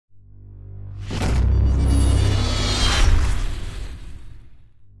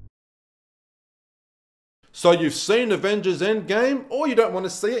So you've seen Avengers End Game, or you don't want to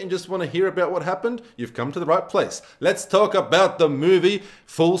see it and just want to hear about what happened? You've come to the right place. Let's talk about the movie.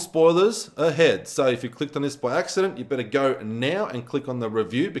 Full spoilers ahead. So if you clicked on this by accident, you better go now and click on the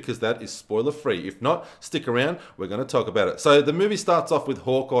review because that is spoiler free. If not, stick around. We're going to talk about it. So the movie starts off with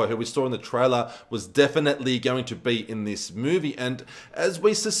Hawkeye, who we saw in the trailer was definitely going to be in this movie. And as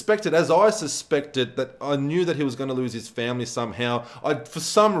we suspected, as I suspected, that I knew that he was going to lose his family somehow. For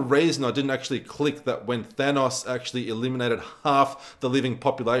some reason, I didn't actually click that when Thanos actually eliminated half the living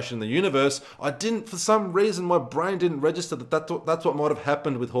population in the universe. For some reason, my brain didn't register that that's what might have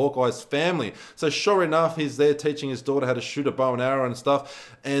happened with Hawkeye's family. So sure enough, he's there teaching his daughter how to shoot a bow and arrow and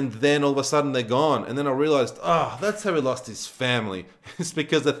stuff, and then all of a sudden they're gone. And then I realized, that's how he lost his family. It's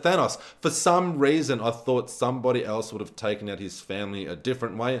because of Thanos. For some reason, I thought somebody else would have taken out his family a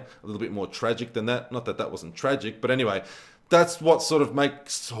different way, a little bit more tragic than that. Not that that wasn't tragic, but anyway, that's what sort of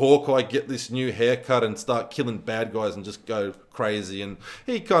makes Hawkeye get this new haircut and start killing bad guys and just go crazy. And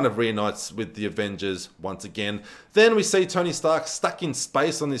he kind of reunites with the Avengers once again. Then we see Tony Stark stuck in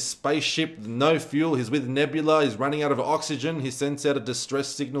space on this spaceship, no fuel. He's with Nebula. He's running out of oxygen. He sends out a distress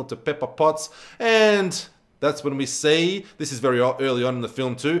signal to Pepper Potts. And that's when we see, this is very early on in the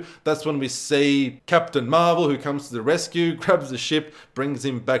film too, that's when we see Captain Marvel, who comes to the rescue, grabs the ship, brings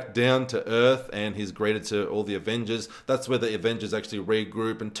him back down to Earth, and he's greeted to all the Avengers. That's where the Avengers actually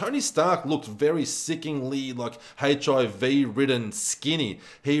regroup, and Tony Stark looked very sickeningly like HIV-ridden skinny.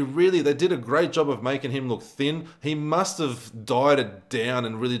 They did a great job of making him look thin. He must have dieted down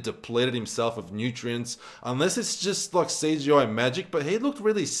and really depleted himself of nutrients, unless it's just like CGI magic, but he looked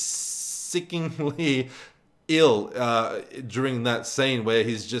really sickeningly ill during that scene where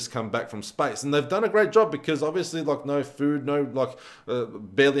he's just come back from space. And they've done a great job because obviously like no food,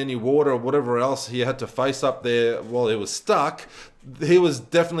 barely any water or whatever else he had to face up there while he was stuck. He was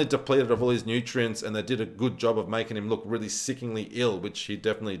definitely depleted of all his nutrients, and they did a good job of making him look really sickeningly ill, which he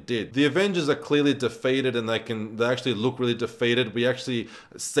definitely did. The Avengers are clearly defeated, and they actually look really defeated. We actually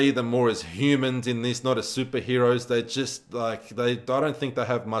see them more as humans in this, not as superheroes. They're just like, I don't think they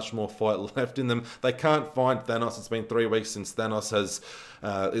have much more fight left in them. They can't find Thanos. It's been 3 weeks since Thanos has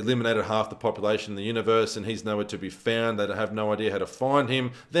eliminated half the population in the universe, and he's nowhere to be found. They have no idea how to find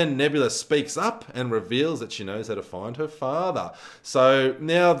him. Then Nebula speaks up and reveals that she knows how to find her father. So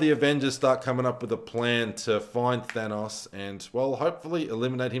now the Avengers start coming up with a plan to find Thanos and, well, hopefully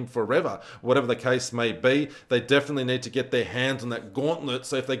eliminate him forever. Whatever the case may be, they definitely need to get their hands on that gauntlet.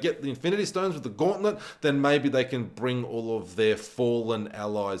 So if they get the Infinity Stones with the gauntlet, then maybe they can bring all of their fallen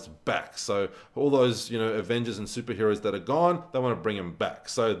allies back. So all those, Avengers and superheroes that are gone, they want to bring them back.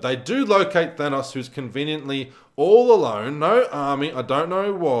 So they do locate Thanos, who's conveniently all alone, no army, I don't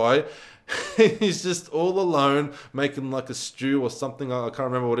know why. He's just all alone making like a stew or something. I can't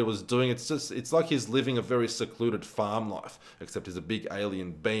remember what he was doing. It's like he's living a very secluded farm life, except he's a big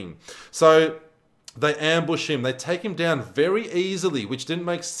alien being. So they ambush him. They take him down very easily, which didn't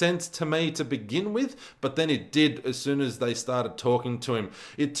make sense to me to begin with, but then it did as soon as they started talking to him.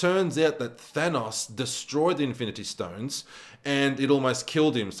 It turns out that Thanos destroyed the Infinity Stones, and it almost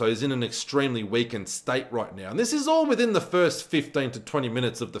killed him, so he's in an extremely weakened state right now. And this is all within the first 15 to 20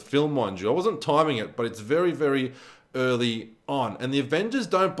 minutes of the film, mind you. I wasn't timing it, but it's very, very early on. And the Avengers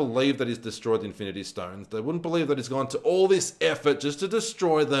don't believe that he's destroyed the Infinity Stones. They wouldn't believe that he's gone to all this effort just to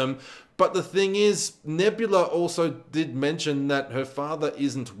destroy them. But the thing is, Nebula also did mention that her father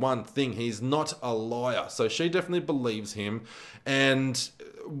isn't one thing. He's not a liar. So she definitely believes him. And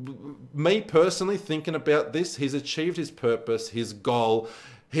me personally, thinking about this, he's achieved his purpose, his goal.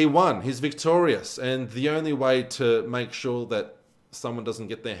 He won. He's victorious. And the only way to make sure that someone doesn't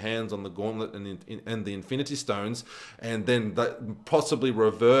get their hands on the gauntlet and the Infinity Stones, and then possibly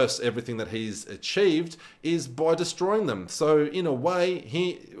reverse everything that he's achieved, is by destroying them. So in a way,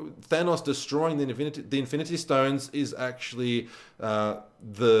 Thanos destroying the Infinity Stones is actually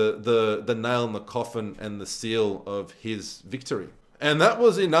the nail in the coffin and the seal of his victory. And that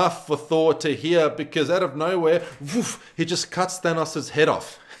was enough for Thor to hear, because out of nowhere, woof, he just cuts Thanos' head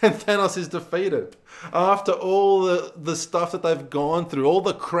off. And Thanos is defeated. After all the stuff that they've gone through, all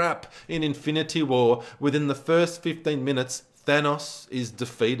the crap in Infinity War, within the first 15 minutes, Thanos is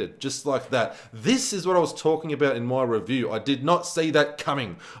defeated, just like that. This is what I was talking about in my review. I did not see that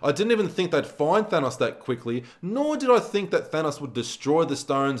coming. I didn't even think they'd find Thanos that quickly, nor did I think that Thanos would destroy the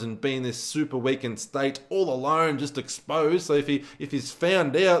stones and be in this super weakened state, all alone, just exposed. So if he's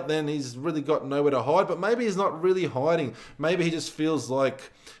found out, then he's really got nowhere to hide. But maybe he's not really hiding. Maybe he just feels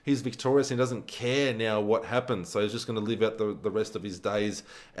like he's victorious and he doesn't care now what happens. So he's just going to live out the rest of his days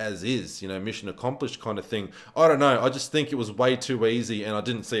as is, mission accomplished kind of thing. I don't know. I just think it was way too easy and I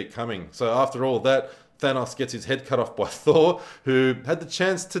didn't see it coming. So after all that, Thanos gets his head cut off by Thor, who had the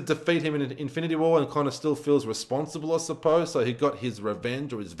chance to defeat him in Infinity War and kind of still feels responsible, I suppose. So he got his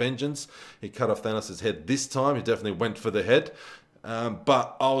revenge or his vengeance. He cut off Thanos' head this time. He definitely went for the head.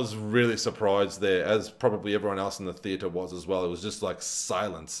 But I was really surprised there, as probably everyone else in the theater was as well. It was just like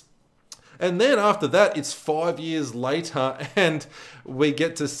silence. And then after that, it's 5 years later, and we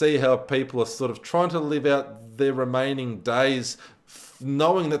get to see how people are sort of trying to live out their remaining days,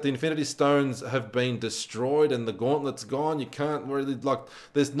 knowing that the Infinity Stones have been destroyed and the Gauntlet's gone. You can't really,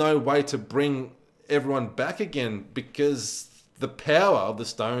 there's no way to bring everyone back again because the power of the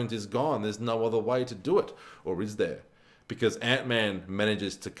stones is gone. There's no other way to do it. Or is there? Because Ant-Man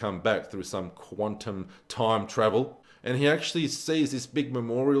manages to come back through some quantum time travel, and he actually sees this big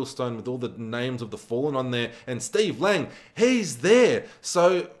memorial stone with all the names of the fallen on there, and Steve Lang, he's there.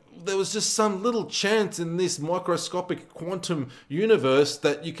 So there was just some little chance in this microscopic quantum universe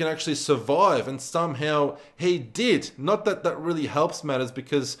that you can actually survive, and somehow he did. Not that that really helps matters,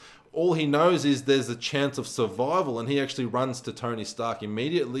 because all he knows is there's a chance of survival, and he actually runs to Tony Stark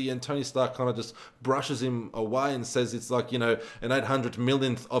immediately, and Tony Stark kind of just brushes him away and says it's like, an 800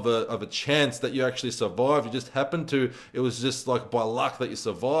 millionth of a chance that you actually survived. You just happened to. It was just like by luck that you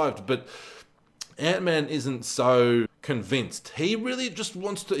survived. But Ant-Man isn't so convinced. He really just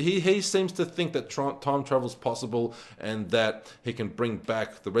wants to, he seems to think that time travel is possible and that he can bring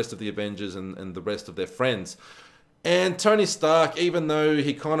back the rest of the Avengers and the rest of their friends. And Tony Stark, even though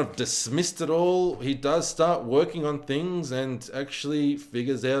he kind of dismissed it all, he does start working on things and actually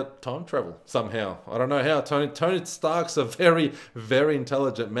figures out time travel somehow. I don't know how. Tony Stark's a very, very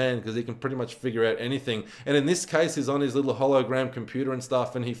intelligent man, because he can pretty much figure out anything. And in this case, he's on his little hologram computer and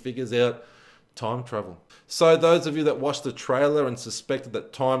stuff, and he figures out time travel. So those of you that watched the trailer and suspected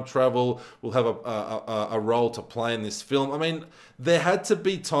that time travel will have a role to play in this film, I mean, there had to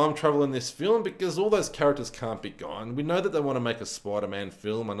be time travel in this film because all those characters can't be gone. We know that they want to make a Spider-Man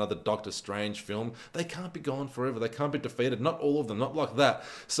film, another Doctor Strange film. They can't be gone forever. They can't be defeated. Not all of them, not like that.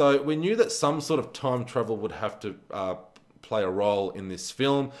 So we knew that some sort of time travel would have to play a role in this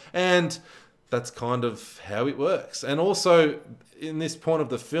film, and that's kind of how it works. And also, in this point of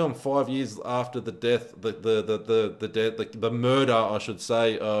the film, 5 years after the death, the murder, I should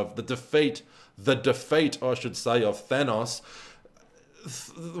say, of the defeat, I should say, of Thanos,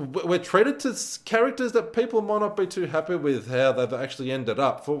 we're treated to characters that people might not be too happy with how they've actually ended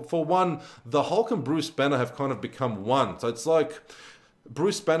up. For one, the Hulk and Bruce Banner have kind of become one. So it's like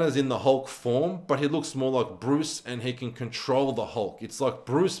Bruce Banner's in the Hulk form, but he looks more like Bruce and he can control the Hulk. It's like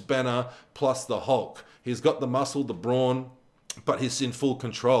Bruce Banner plus the Hulk. He's got the muscle, the brawn, but he's in full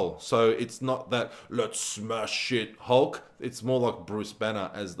control. So it's not that let's smash shit Hulk. It's more like Bruce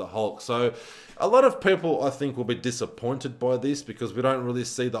Banner as the Hulk. So a lot of people, I think, will be disappointed by this because we don't really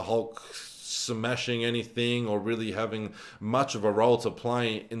see the Hulk smashing anything or really having much of a role to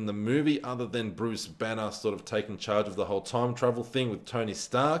play in the movie, other than Bruce Banner sort of taking charge of the whole time travel thing with Tony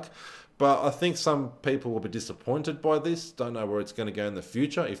Stark. But I think some people will be disappointed by this. Don't know where it's going to go in the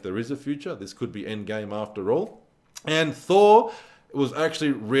future. If there is a future, this could be End Game after all. And Thor was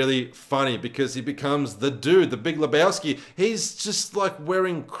actually really funny because he becomes the dude, the Big Lebowski. He's just like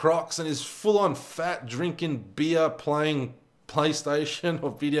wearing Crocs and is full on fat, drinking beer, playing PlayStation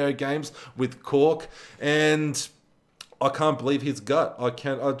or video games with Cork, and I can't believe his gut.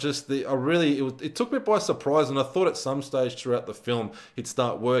 It took me by surprise, and I thought at some stage throughout the film he'd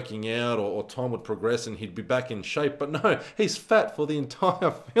start working out or time would progress and he'd be back in shape, but no, he's fat for the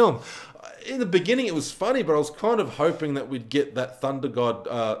entire film. In the beginning it was funny, but I was kind of hoping that we'd get that Thunder God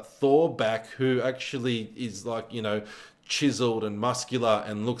Thor back, who actually is like, chiseled and muscular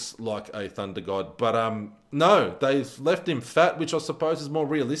and looks like a thunder god. But no, they've left him fat, which I suppose is more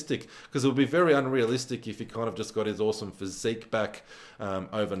realistic, because it would be very unrealistic if he kind of just got his awesome physique back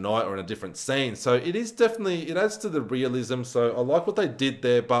overnight or in a different scene. So it adds to the realism. So I like what they did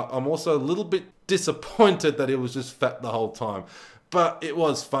there, but I'm also a little bit disappointed that he was just fat the whole time. But it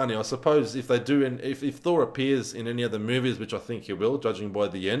was funny. I suppose if they do, and if Thor appears in any other movies, which I think he will, judging by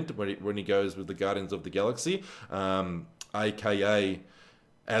the end, when he goes with the Guardians of the Galaxy, aka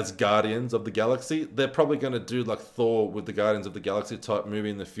as Guardians of the Galaxy, they're probably going to do like Thor with the Guardians of the Galaxy type movie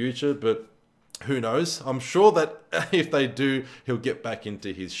in the future, but who knows? I'm sure that if they do, he'll get back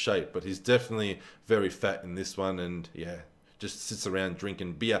into his shape, but he's definitely very fat in this one, and yeah, just sits around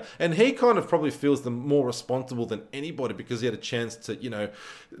drinking beer. And he kind of probably feels more responsible than anybody because he had a chance to, you know,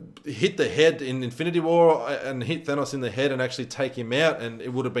 hit the head in Infinity War and hit Thanos in the head and actually take him out, and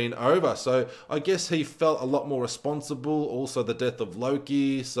it would have been over. So I guess he felt a lot more responsible. Also the death of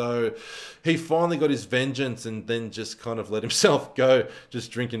Loki. So he finally got his vengeance and then just kind of let himself go,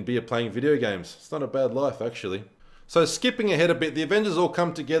 just drinking beer, playing video games. It's not a bad life, actually. So skipping ahead a bit, the Avengers all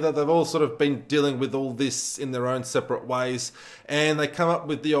come together. They've all sort of been dealing with all this in their own separate ways. And they come up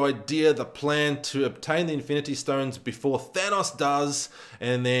with the idea, the plan to obtain the Infinity Stones before Thanos does.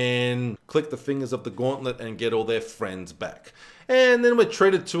 And then click the fingers of the gauntlet and get all their friends back. And then we're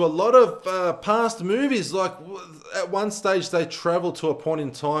treated to a lot of past movies. Like at one stage they travel to a point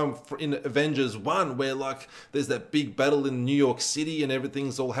in time in Avengers 1 where like there's that big battle in New York City and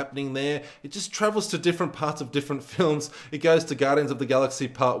everything's all happening there. It just travels to different parts of different films. It goes to Guardians of the Galaxy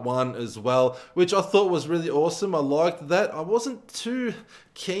Part 1 as well, which I thought was really awesome. I liked that. I wasn't too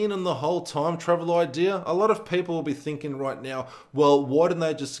keen on the whole time travel idea. A lot of people will be thinking right now, well, why didn't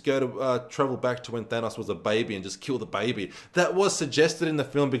they just go to travel back to when Thanos was a baby and just kill the baby? That was suggested in the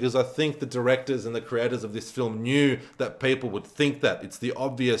film because I think the directors and the creators of this film knew that people would think that. It's the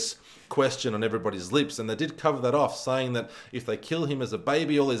obvious question on everybody's lips, and they did cover that off, saying that if they kill him as a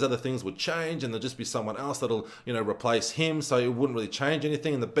baby, all these other things would change and there'll just be someone else that'll, you know, replace him, so it wouldn't really change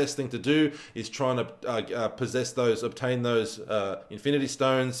anything, and the best thing to do is trying to obtain those Infinity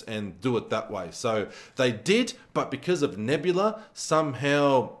Stones and do it that way. So they did, but because of Nebula,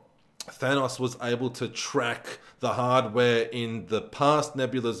 somehow Thanos was able to track the hardware in the past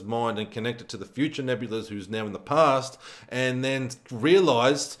Nebula's mind and connect it to the future Nebula's, who's now in the past, and then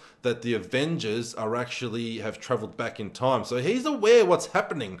realized that the Avengers have traveled back in time. So he's aware what's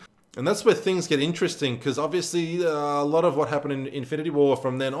happening. And that's where things get interesting, because obviously a lot of what happened in Infinity War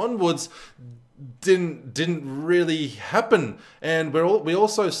from then onwards didn't really happen. And we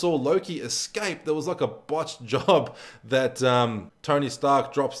also saw Loki escape. There was like a botched job that Tony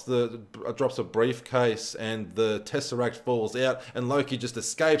Stark drops a briefcase and the Tesseract falls out and Loki just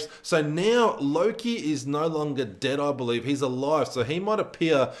escapes. So now Loki is no longer dead, I believe. He's alive. So he might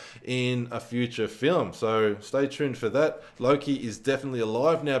appear in a future film. So stay tuned for that. Loki is definitely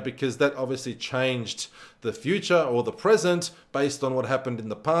alive now because that obviously changed the future or the present based on what happened in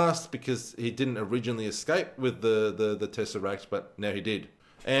the past, because he didn't originally escape with the Tesseract, but now he did.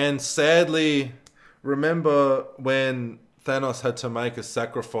 And sadly, remember when Thanos had to make a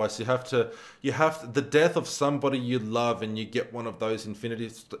sacrifice. You have the death of somebody you love, and you get one of those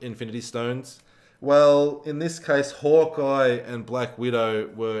Infinity Stones. Well, in this case, Hawkeye and Black Widow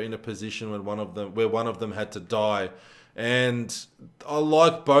were in a position where one of them had to die. And I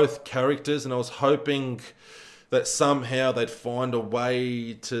like both characters, and I was hoping that somehow they'd find a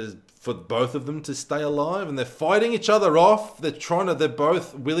way for both of them to stay alive. And they're fighting each other off. They're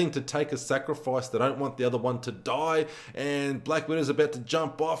both willing to take a sacrifice. They don't want the other one to die. And Black Widow's about to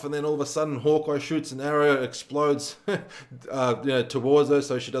jump off, and then all of a sudden Hawkeye shoots an arrow, explodes towards her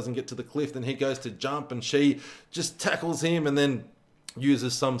so she doesn't get to the cliff. Then he goes to jump, and she just tackles him, and then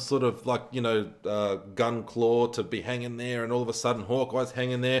uses some sort of gun claw to be hanging there, and all of a sudden Hawkeye's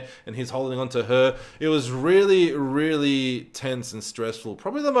hanging there and he's holding on to her. It was really, really tense and stressful.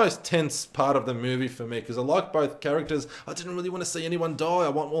 Probably the most tense part of the movie for me, because I like both characters. I didn't really want to see anyone die. I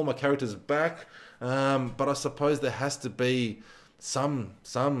want all my characters back. But I suppose there has to be some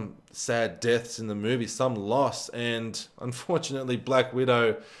sad deaths in the movie, some loss, and unfortunately Black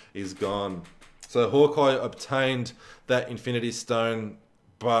Widow is gone. So Hawkeye obtained that Infinity Stone,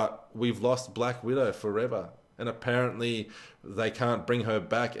 but we've lost Black Widow forever. And apparently they can't bring her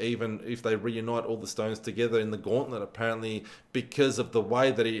back even if they reunite all the stones together in the gauntlet. Apparently, because of the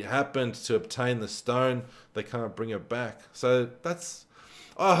way that it happened to obtain the stone, they can't bring her back. So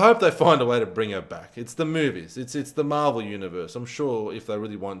I hope they find a way to bring her back. It's the movies. It's the Marvel universe. I'm sure if they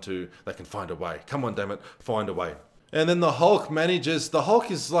really want to, they can find a way. Come on, damn it, find a way. And then the Hulk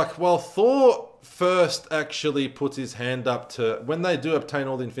is like, well, Thor first actually puts his hand up to, when they do obtain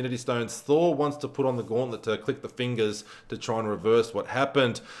all the Infinity Stones, Thor wants to put on the gauntlet to click the fingers to try and reverse what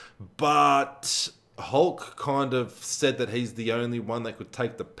happened. But Hulk kind of said that he's the only one that could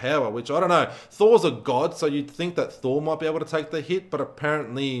take the power, which I don't know. Thor's a god, so you'd think that Thor might be able to take the hit, but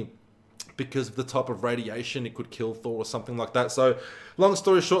apparently because of the type of radiation, it could kill Thor or something like that. So long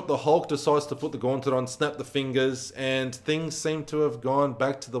story short, the Hulk decides to put the gauntlet on, snap the fingers, and things seem to have gone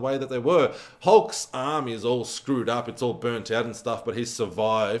back to the way that they were. Hulk's arm is all screwed up, it's all burnt out and stuff, but he's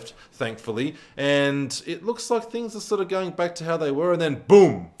survived, thankfully. And it looks like things are sort of going back to how they were, and then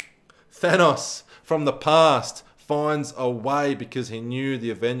boom! Thanos from the past finds a way, because he knew the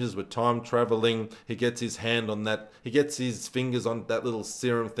Avengers were time traveling. He gets his hand on that. He gets his fingers on that little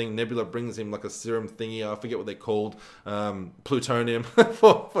serum thing. Nebula brings him like a serum thingy. I forget what they're called. Plutonium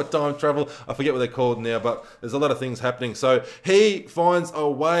for time travel. I forget what they're called now, but there's a lot of things happening. So he finds a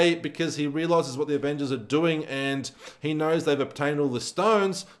way because he realizes what the Avengers are doing, and he knows they've obtained all the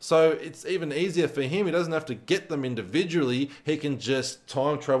stones. So it's even easier for him. He doesn't have to get them individually. He can just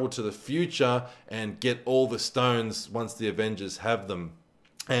time travel to the future and get all the stones once the Avengers have them.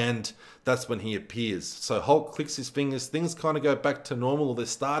 And that's when he appears. So Hulk clicks his fingers, things kind of go back to normal, or they're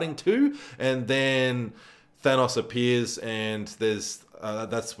starting to, and then Thanos appears, and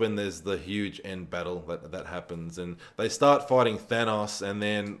that's when there's the huge end battle that happens, and they start fighting Thanos, and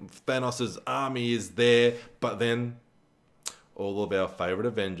then Thanos's army is there, but then all of our favorite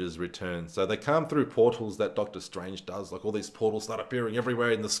Avengers return. So they come through portals that Doctor Strange does. Like all these portals start appearing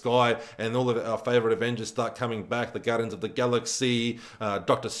everywhere in the sky, and all of our favorite Avengers start coming back. The Guardians of the Galaxy,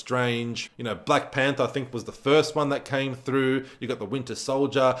 Doctor Strange, Black Panther I think was the first one that came through. You got the Winter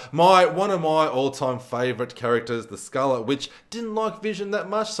Soldier. One of my all-time favorite characters, the Scarlet Witch. Didn't like Vision that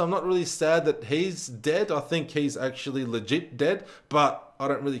much, so I'm not really sad that he's dead. I think he's actually legit dead, but I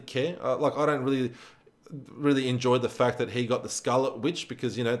don't really care. I don't really enjoyed the fact that he got the Scarlet Witch,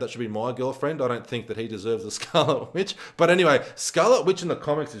 because that should be my girlfriend. I don't think that he deserves the Scarlet Witch. But anyway, Scarlet Witch in the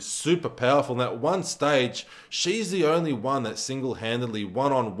comics is super powerful. And at one stage, she's the only one that single-handedly,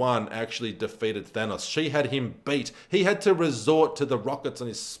 one-on-one, actually defeated Thanos. She had him beat. He had to resort to the rockets on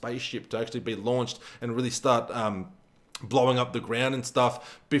his spaceship to actually be launched and really start blowing up the ground and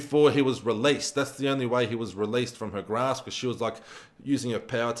stuff before he was released. That's the only way he was released from her grasp, because she was like using her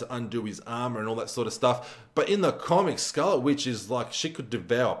power to undo his armor and all that sort of stuff. But in the comics, Scarlet Witch is like, she could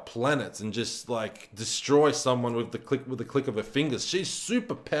devour planets and just like destroy someone with the click of her fingers. She's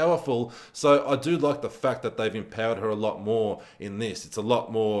super powerful. So I do like the fact that they've empowered her a lot more in this. It's a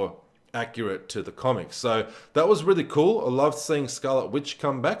lot more accurate to the comics. So that was really cool. I loved seeing Scarlet Witch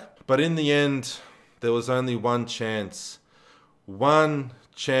come back. But in the end, there was only one chance. One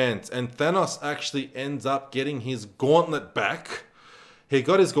chance. And Thanos actually ends up getting his gauntlet back. He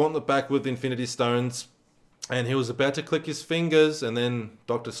got his gauntlet back with Infinity Stones, and he was about to click his fingers, and then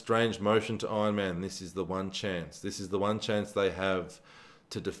Doctor Strange motioned to Iron Man, this is the one chance. This is the one chance they have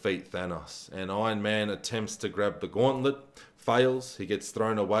to defeat Thanos. And Iron Man attempts to grab the gauntlet, fails. He gets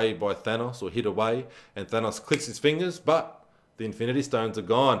thrown away by Thanos, or hit away, and Thanos clicks his fingers, but the Infinity Stones are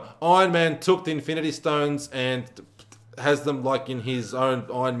gone. Iron Man took the Infinity Stones and has them like in his own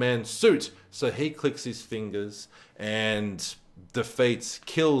Iron Man suit. So he clicks his fingers and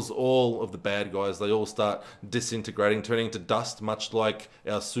kills all of the bad guys. They all start disintegrating, turning to dust, much like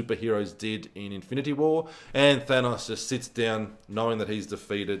our superheroes did in Infinity War. And Thanos just sits down knowing that he's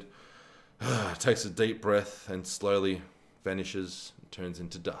defeated, takes a deep breath, and slowly vanishes and turns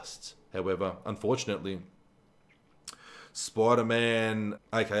into dust. However, unfortunately, Spider-Man,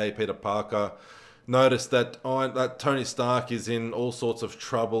 aka Peter Parker, noticed that Tony Stark is in all sorts of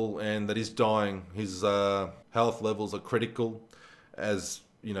trouble and that he's dying. His health levels are critical, as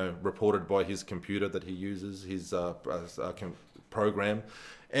reported by his computer that he uses, his program.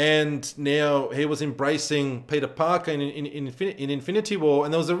 And now he was embracing Peter Parker in Infinity War,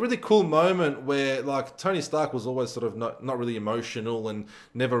 and there was a really cool moment where, like, Tony Stark was always sort of not really emotional and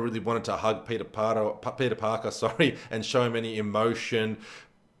never really wanted to hug Peter Parker, and show him any emotion.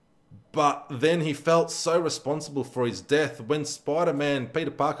 But then he felt so responsible for his death. When Spider-Man, Peter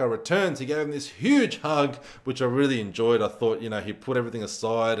Parker, returns, he gave him this huge hug, which I really enjoyed. I thought, he put everything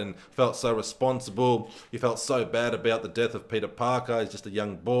aside and felt so responsible. He felt so bad about the death of Peter Parker. He's just a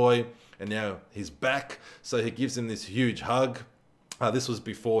young boy, and now he's back. So he gives him this huge hug. This was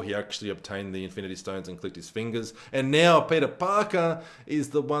before he actually obtained the Infinity Stones and clicked his fingers. And now Peter Parker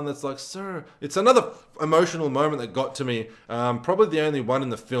is the one that's like, sir. It's another emotional moment that got to me. Probably the only one in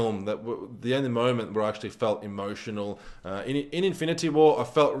the film, the only moment where I actually felt emotional. In Infinity War, I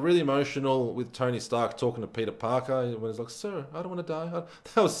felt really emotional with Tony Stark talking to Peter Parker. When he's like, sir, I don't want to die.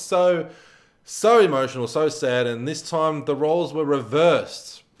 That was so emotional, so sad. And this time the roles were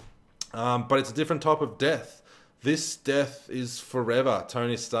reversed. But it's a different type of death. This death is forever.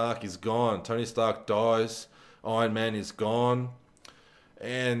 Tony Stark is gone. Tony Stark dies. Iron Man is gone.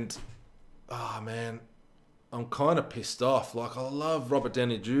 And, man, I'm kind of pissed off. Like, I love Robert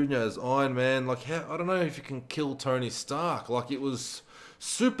Downey Jr. as Iron Man. Like, I don't know if you can kill Tony Stark. Like, it was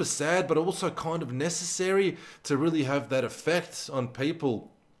super sad, but also kind of necessary to really have that effect on people.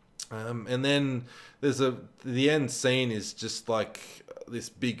 And then the end scene is just like this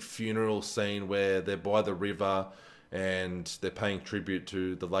big funeral scene where they're by the river, and they're paying tribute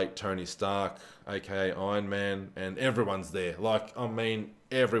to the late Tony Stark, aka Iron Man, and everyone's there. Like, I mean,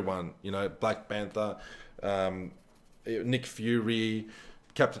 everyone, you know, Black Panther, Nick Fury,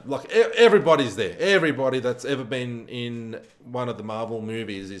 Captain, like everybody's there. Everybody that's ever been in one of the Marvel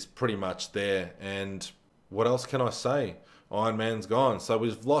movies is pretty much there. And what else can I say? Iron Man's gone. So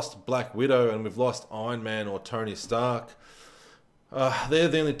we've lost Black Widow and we've lost Iron Man or Tony Stark. They're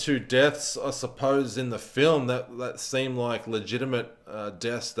the only two deaths, I suppose, in the film that seem like legitimate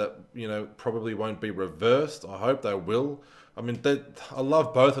deaths that, you know, probably won't be reversed. I hope they will. I mean, I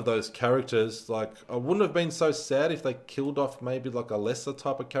love both of those characters. Like, I wouldn't have been so sad if they killed off maybe like a lesser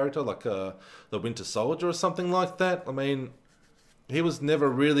type of character, like the Winter Soldier or something like that. I mean, he was never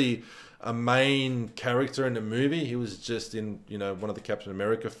really a main character in the movie. He was just in, you know, one of the Captain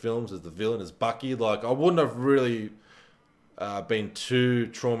America films as the villain, as Bucky. Like, I wouldn't have really been too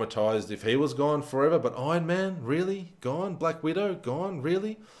traumatized if he was gone forever. But Iron Man, really? Gone? Black Widow? Gone?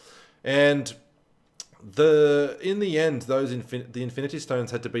 Really? And in the end, the Infinity Stones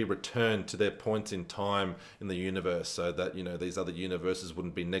had to be returned to their points in time in the universe, so that, you know, these other universes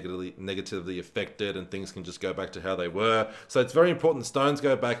wouldn't be negatively affected and things can just go back to how they were. So it's very important the stones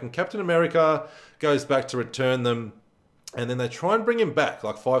go back, and Captain America goes back to return them. And then they try and bring him back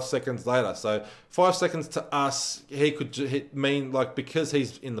like 5 seconds later. So 5 seconds to us, he could mean, like, because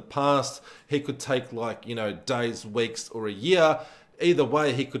he's in the past, he could take, like, you know, days, weeks, or a year. Either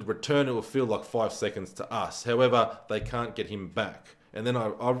way, he could return. It will feel like 5 seconds to us. However, they can't get him back. And then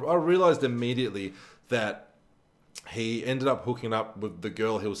I realized immediately that he ended up hooking up with the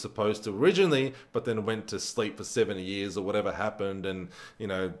girl he was supposed to originally, but then went to sleep for 70 years or whatever happened. And, you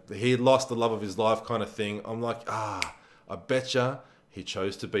know, he lost the love of his life kind of thing. I'm like, I betcha he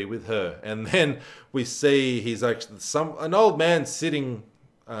chose to be with her. And then we see he's actually an old man sitting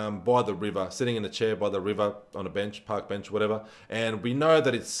by the river, sitting in a chair by the river on a bench, park bench, whatever. And we know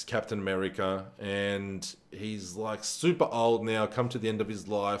that it's Captain America, and he's like super old now, come to the end of his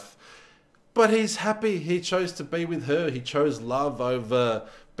life. But he's happy. He chose to be with her. He chose love over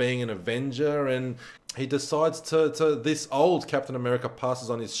being an Avenger, and he decides this old Captain America passes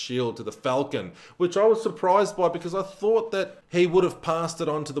on his shield to the Falcon, which I was surprised by, because I thought that he would have passed it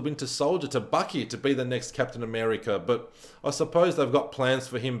on to the Winter Soldier, to Bucky, to be the next Captain America. But I suppose they've got plans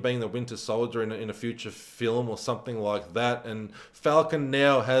for him being the Winter Soldier in a future film or something like that. And Falcon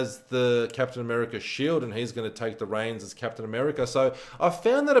now has the Captain America shield, and he's going to take the reins as Captain America. So I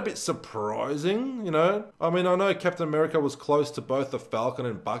found that a bit surprising, you know. I mean, I know Captain America was close to both the Falcon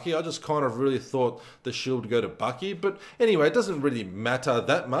and Bucky. I just kind of really thought the shield go to Bucky. But anyway, it doesn't really matter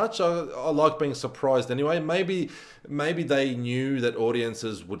that much. I like being surprised anyway. Maybe they knew that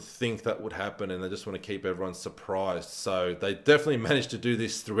audiences would think that would happen, and they just want to keep everyone surprised. So they definitely managed to do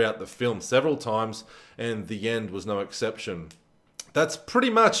this throughout the film several times, and the end was no exception. That's pretty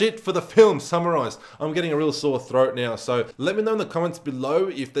much it for the film summarized. I'm getting a real sore throat now, so let me know in the comments below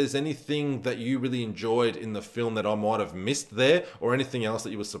if there's anything that you really enjoyed in the film that I might have missed there, or anything else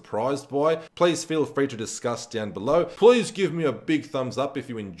that you were surprised by. Please feel free to discuss down below. Please give me a big thumbs up if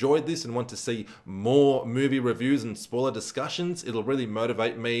you enjoyed this and want to see more movie reviews and spoiler discussions. It'll really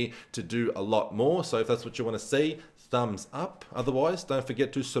motivate me to do a lot more, so if that's what you want to see, thumbs up. Otherwise, don't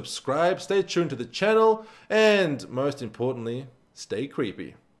forget to subscribe, stay tuned to the channel, and most importantly, stay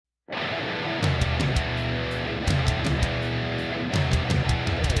creepy.